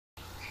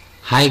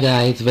Hi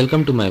guys,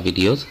 welcome to my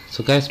videos.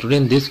 So guys, today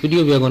in this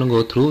video we are going to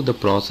go through the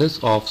process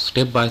of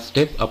step by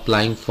step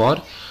applying for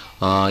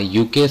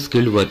UK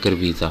skilled worker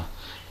visa.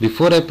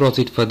 Before I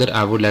proceed further,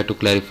 I would like to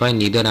clarify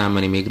neither I am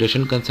an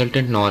immigration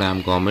consultant nor I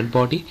am government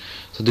body.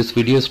 So this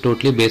video is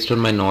totally based on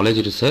my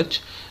knowledge research,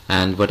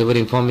 and whatever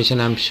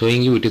information I am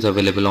showing you, it is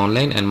available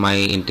online, and my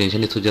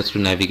intention is to just to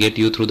navigate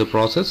you through the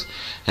process,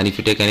 and if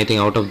you take anything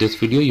out of this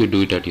video, you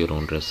do it at your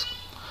own risk.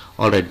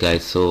 Alright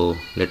guys, so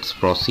let's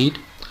proceed.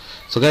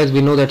 So guys,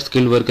 we know that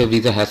skilled worker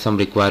visa has some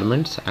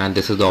requirements, and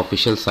this is the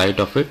official site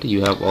of it.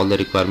 You have all the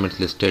requirements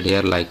listed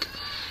here, like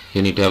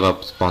you need to have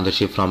a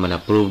sponsorship from an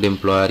approved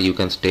employer, you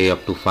can stay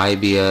up to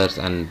 5 years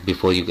and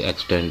before you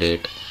extend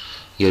it,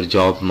 your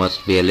job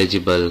must be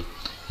eligible,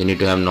 you need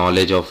to have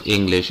knowledge of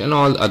English and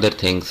all other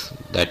things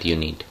that you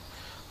need.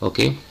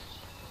 Okay,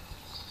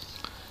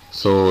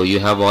 so you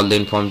have all the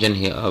information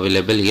here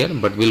available here,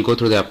 but we'll go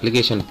through the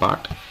application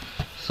part.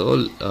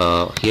 So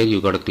here you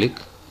got to click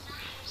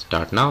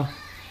start now.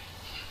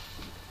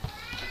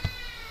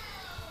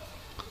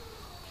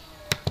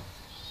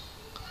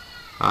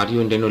 Are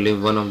you intend to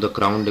live one of the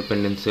crown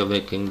dependency of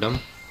a kingdom?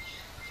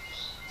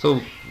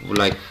 So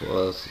like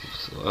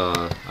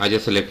I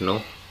just select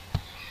no.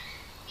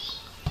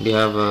 Do you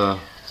have a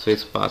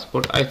Swiss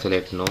passport? I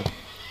select no.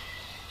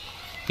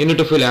 You need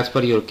to fill as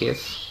per your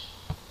case.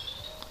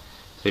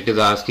 So it is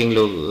asking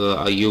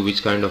you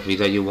which kind of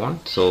visa you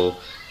want. So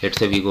let's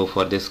say we go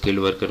for this skilled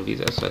worker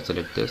visa, so I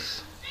select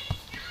this.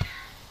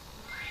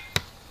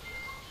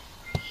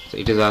 So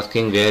it is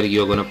asking where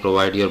you are going to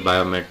provide your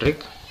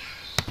biometric.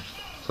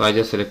 So I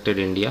just selected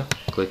India,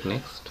 click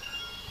next.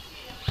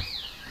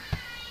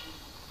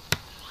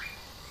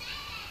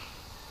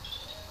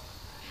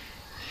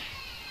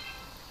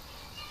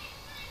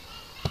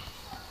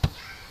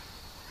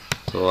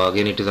 So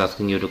again it is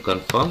asking you to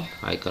confirm,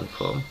 I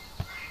confirm.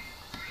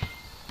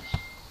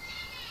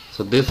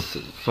 So this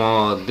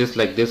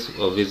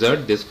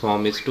wizard, this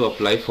form is to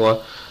apply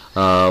for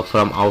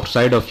from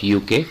outside of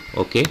UK,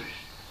 okay?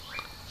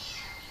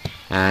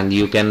 And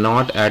you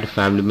cannot add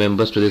family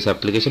members to this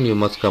application, you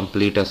must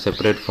complete a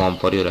separate form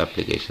for your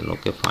application.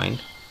 Okay, fine.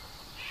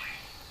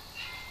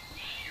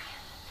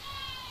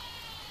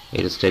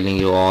 It is telling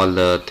you all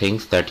the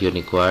things that you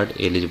required: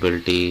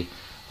 eligibility,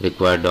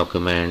 required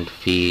document,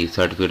 fee,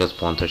 certificate of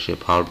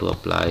sponsorship, how to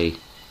apply,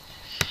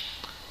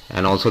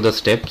 and also the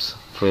steps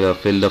for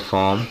fill the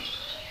form,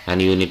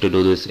 and you need to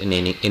do this in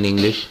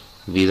English.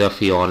 Visa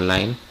fee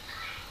online,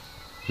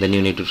 then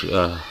you need to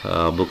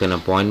book an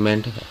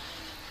appointment,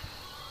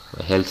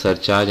 health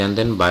surcharge, and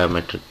then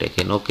biometric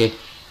taken. Okay,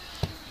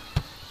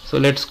 so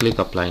let's click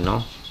apply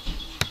now.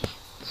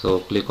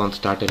 So click on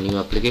start a new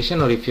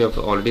application, or if you have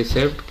already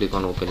saved, click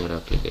on open your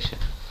application.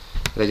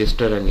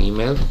 Register an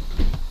email.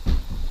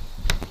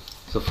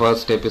 So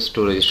first step is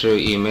to register your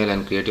email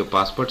and create your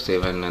passport,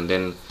 save, and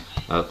then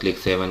click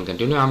save and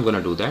continue. I'm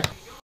gonna do that,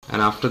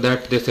 and after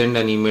that they send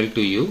an email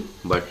to you.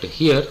 But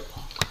here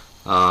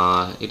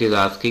it is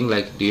asking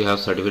like, do you have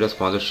certificate of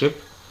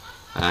sponsorship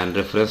and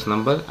reference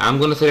number? I'm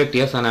going to select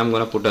yes, and I'm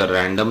going to put a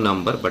random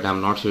number, but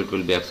I'm not sure it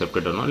will be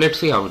accepted or not. Let's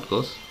see how it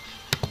goes.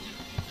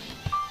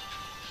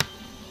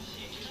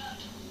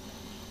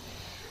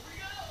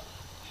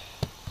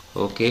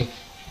 Okay,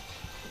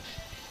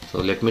 so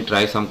let me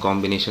try some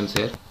combinations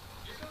here.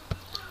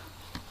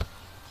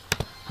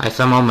 I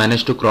somehow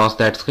managed to cross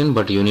that screen,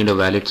 but you need a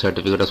valid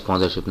certificate of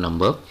sponsorship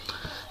number.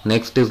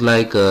 Next is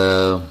like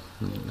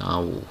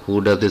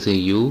who does this?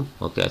 You.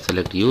 Okay, I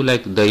select you,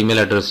 like the email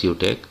address you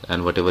take,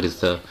 and whatever is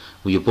the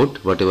you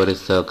put, whatever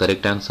is the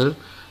correct answer,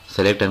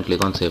 select and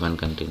click on save and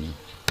continue.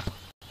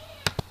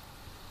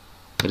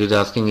 It is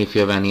asking if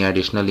you have any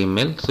additional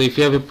email. So if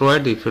you have it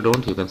provided, if you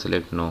don't, you can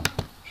select no.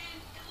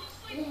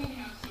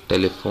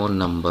 Telephone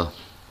number.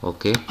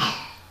 Okay,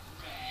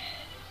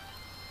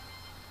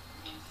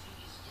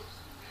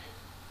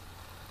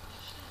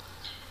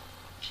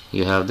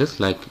 you have this,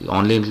 like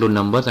only include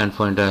numbers, and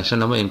for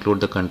international number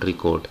include the country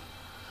code.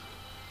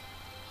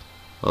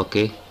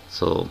 Okay,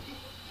 so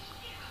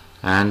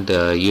and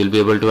you'll be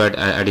able to add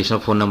additional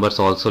phone numbers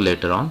also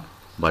later on,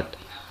 but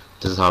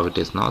this is how it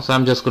is now. So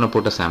I'm just going to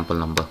put a sample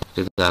number.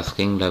 It is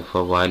asking like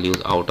for while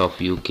use out of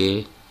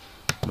UK,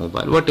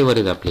 mobile, whatever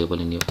is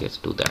applicable in your case,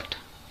 do that.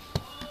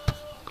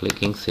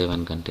 Clicking save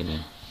and continue.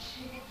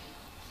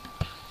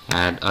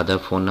 Add other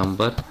phone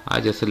number.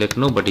 I just select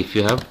no, but if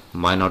you have,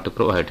 why not to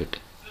provide it?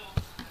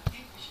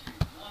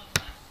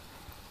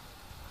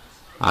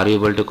 Are you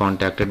able to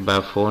contact it by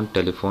phone,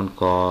 telephone,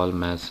 call,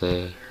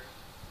 message?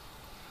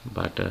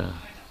 But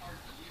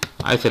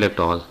I select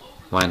all,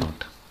 why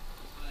not?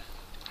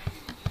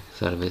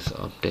 Service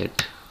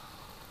update.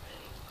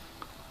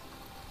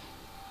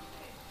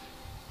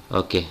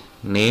 Okay,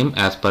 name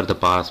as per the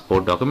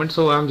passport document.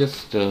 So I'm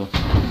just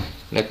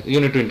like, you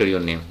need to enter your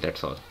name,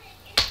 that's all.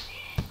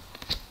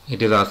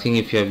 It is asking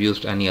if you have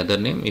used any other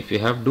name. If you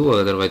have, do,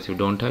 otherwise if you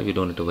don't have, you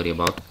don't need to worry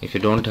about. If you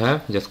don't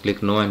have, just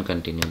click no and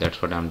continue.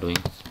 That's what I'm doing.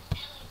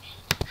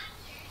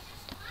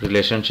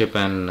 Relationship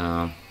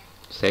and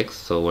sex,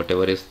 so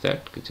whatever is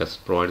that,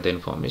 just provide the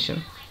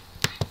information.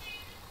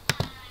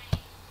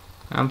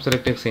 I'm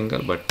selecting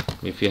single, but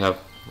if you have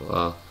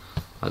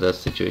other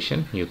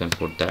situation you can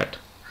put that.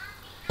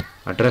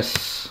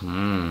 Address,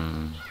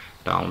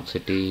 town,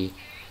 city,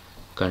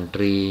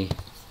 country,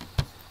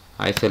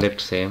 I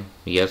select same,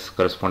 yes,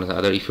 correspondence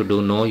other. If you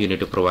do know, you need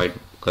to provide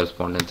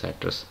correspondence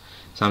address.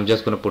 So I'm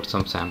just going to put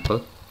some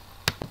sample,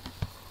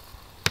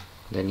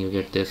 then you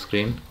get this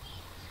screen.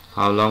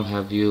 How long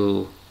have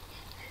you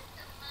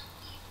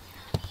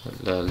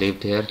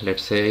lived here?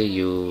 Let's say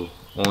you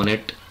own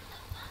it,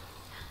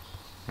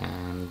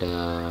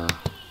 and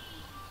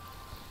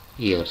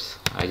years,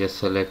 I just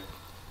select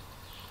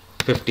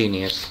 15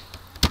 years,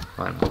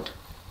 why not.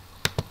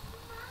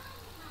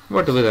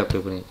 Whatever the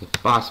applicable,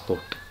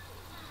 passport,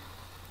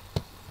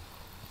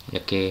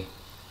 okay,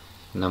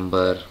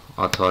 number,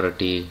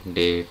 authority,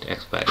 date,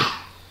 expiry,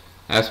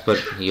 as per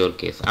your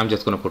case. I'm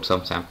just going to put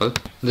some sample.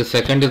 The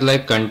second is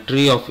like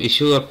country of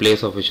issue or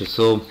place of issue.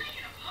 So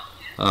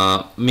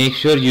make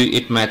sure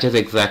it matches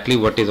exactly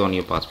what is on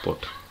your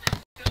passport.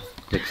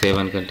 Click save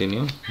and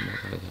continue.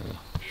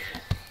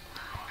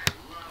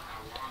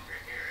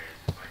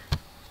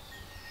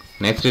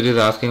 Next it is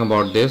asking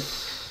about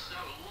this.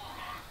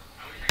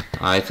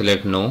 I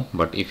select no,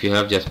 but if you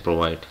have, just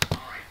provide.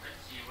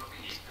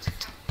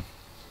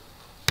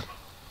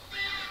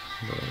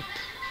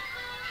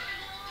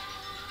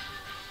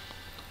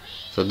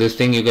 So this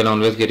thing you can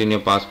always get in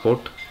your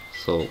passport,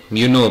 so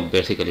you know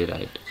basically,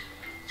 right?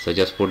 So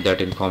just put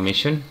that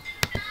information.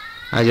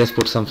 I just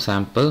put some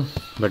sample,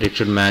 but it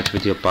should match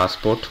with your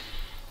passport.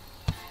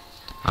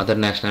 Other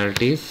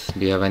nationalities,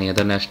 do you have any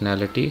other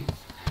nationality?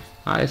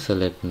 I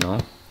select no,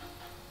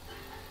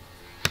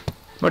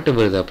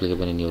 whatever is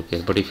applicable in your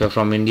case. But if you are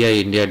from India,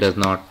 India does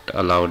not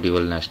allow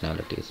dual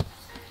nationalities.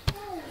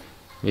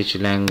 Which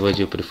language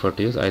you prefer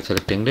to use? I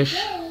select English.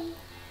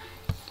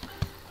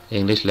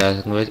 English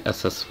language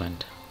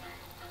assessment.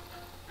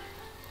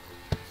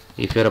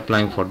 If you are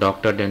applying for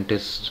doctor,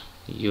 dentist,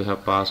 you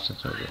have passed.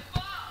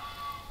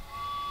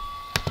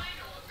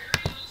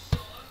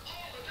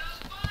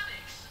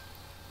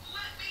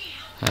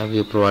 Have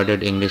you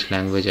provided English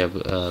language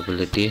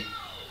ability?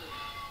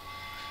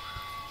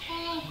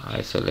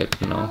 I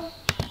select no,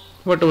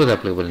 whatever is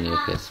applicable in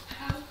your case.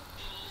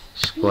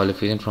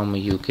 Qualification from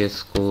a UK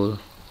school.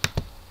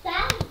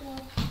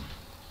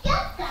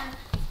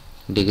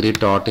 Degree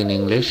taught in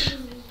English,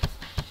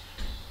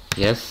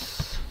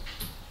 yes.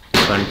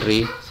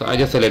 Country, so I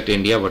just select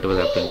India, whatever is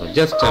applicable.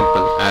 Just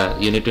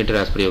sample, you need to enter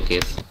as per your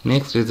case.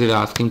 Next is it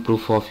asking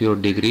proof of your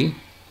degree.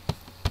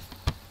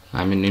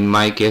 I mean in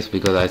my case,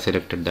 because I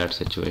selected that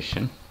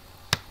situation.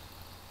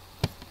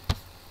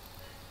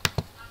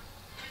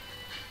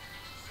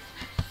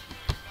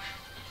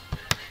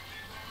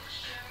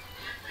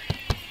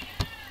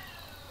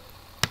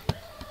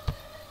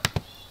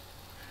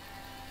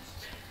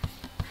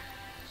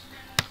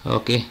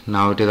 Okay,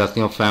 now it is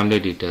asking of family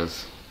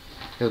details.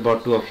 It's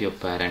about two of your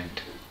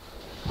parent.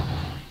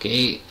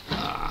 Okay,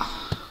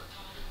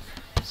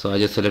 so I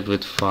just select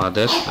with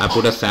father. I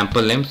put a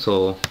sample name,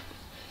 so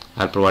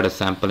I'll provide a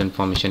sample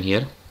information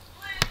here.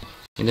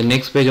 In the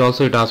next page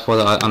also it asks for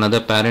another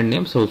parent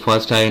name. So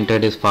first I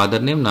entered his father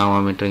name, now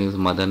I'm entering his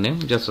mother name,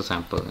 just a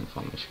sample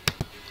information.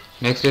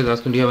 Next is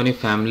asking, do you have any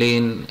family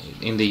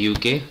in the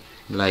UK,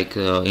 like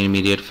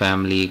immediate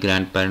family,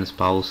 grandparents,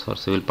 spouse or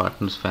civil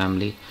partners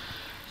family?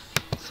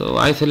 So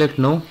I select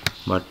no,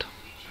 but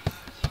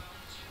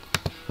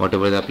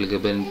whatever is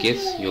applicable in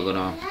case, you're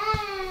gonna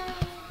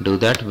do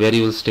that. Where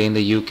you will stay in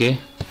the UK,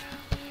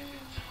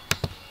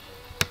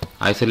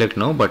 I select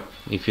no, but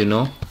if you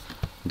know,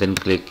 then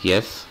click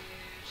yes.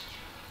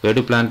 Where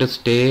do you plan to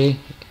stay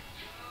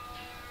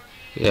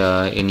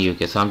in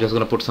UK? So I'm just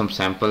gonna put some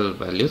sample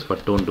values,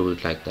 but don't do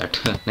it like that.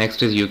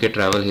 Next is UK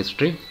travel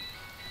history.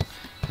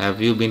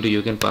 Have you been to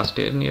UK in past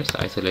 10 years?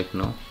 I select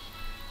no.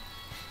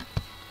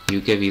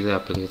 UK visa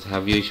application.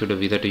 Have you issued a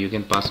visa to UK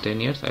in past 10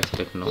 years? I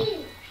select no.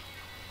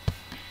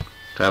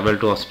 Travel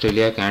to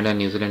Australia, Canada,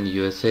 New Zealand,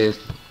 USA,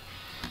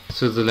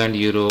 Switzerland,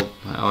 Europe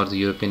or the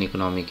European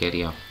Economic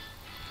Area.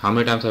 How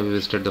many times have you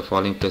visited the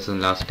following places in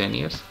the last 10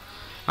 years?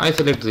 I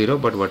select 0,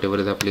 but whatever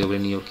is applicable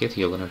in your case,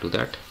 you're going to do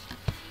that.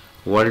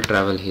 World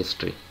travel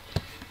history.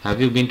 Have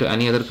you been to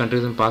any other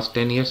countries in past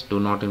 10 years? Do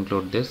not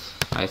include this.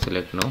 I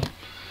select no.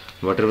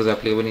 Whatever is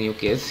applicable in your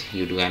case,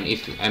 you do.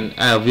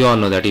 And we all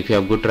know that if you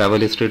have good travel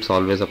history, it's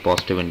always a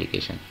positive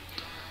indication.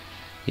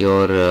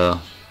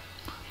 Your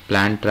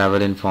planned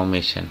travel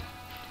information.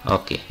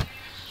 Okay,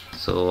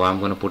 so I'm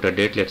going to put a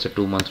date, let's say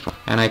 2 months from,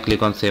 and I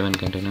click on save and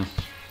continue.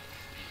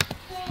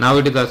 Now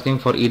it is asking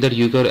for either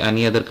UK or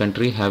any other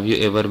country. Have you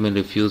ever been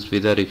refused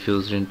visa,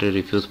 refused entry,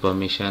 refused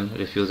permission,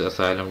 refused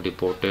asylum,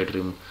 deported,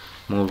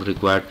 removed,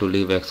 required to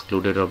leave,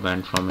 excluded or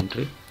banned from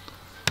entry?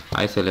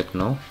 I select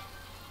no.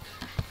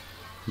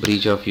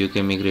 Breach of UK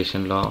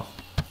immigration law.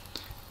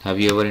 Have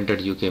you ever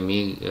entered UK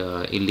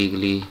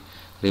illegally,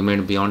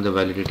 remained beyond the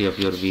validity of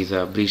your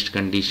visa, breached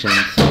conditions,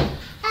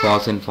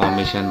 false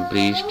information,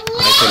 breached?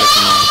 I select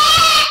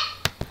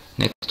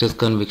no. Next is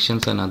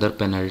convictions and other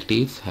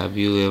penalties. Have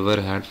you ever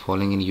had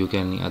falling in UK or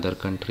any other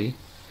country?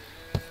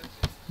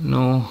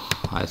 No.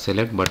 I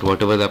select, but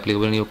whatever is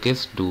applicable in your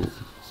case, do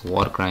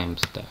war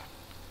crimes there.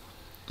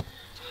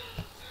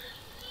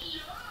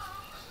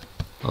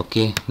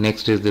 Okay,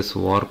 next is this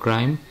war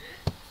crime.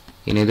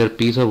 In either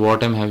peace or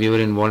wartime, have you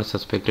ever involved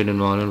suspected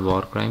involved in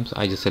war crimes?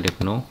 I just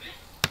select no,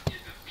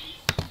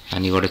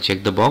 and you got to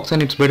check the box,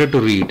 and it's better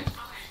to read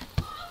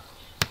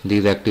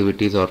these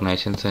activities,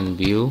 organizations, and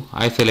view.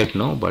 I select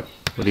no, but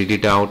read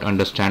it out,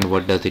 understand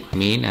what does it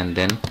mean, and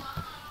then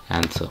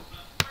answer.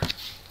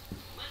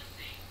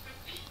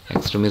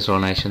 Extremist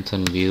organizations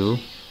and view.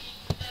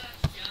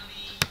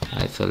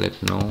 I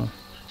select no.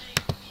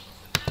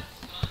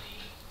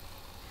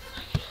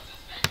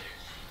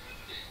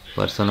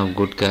 Person of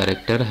good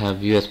character,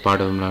 have you as part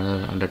of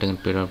undertaken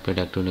paid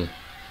activity?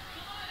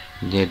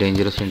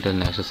 Dangerous to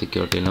international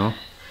security, no.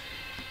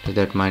 With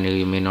that mind,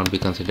 you may not be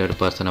considered a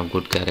person of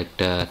good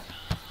character.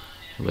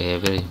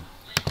 Behavior.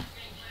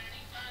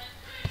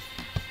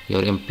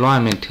 Your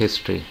employment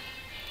history.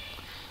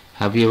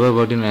 Have you ever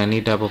worked in any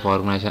type of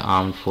organization,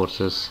 armed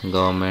forces,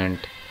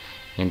 government,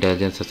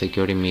 intelligence or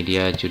security,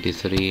 media,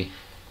 judiciary?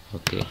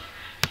 Okay.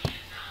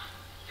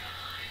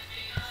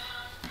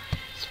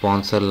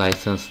 Sponsor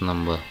license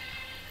number.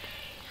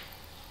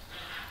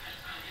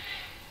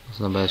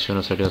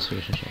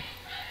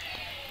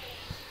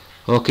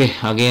 Okay,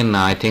 again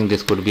I think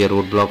this could be a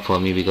roadblock for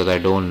me because I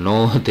don't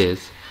know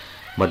this,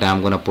 but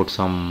I'm gonna put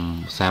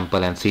some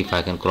sample and see if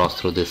I can cross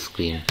through this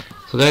screen.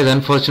 So guys,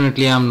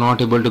 unfortunately I'm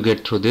not able to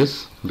get through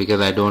this because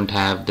I don't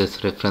have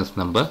this reference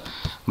number,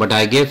 but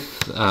I guess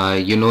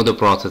you know the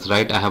process,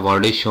 right? I have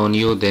already shown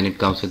you. Then it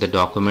comes with the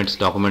documents.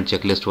 Document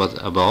checklist was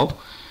above,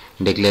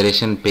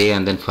 declaration, pay,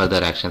 and then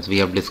further actions. We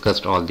have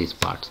discussed all these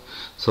parts.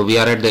 So we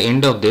are at the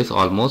end of this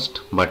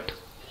almost, but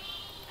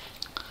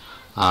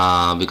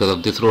because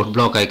of this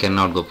roadblock I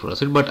cannot go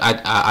proceed, but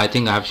I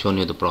think I have shown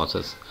you the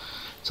process.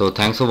 So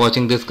thanks for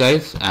watching this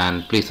guys,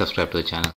 and please subscribe to the channel.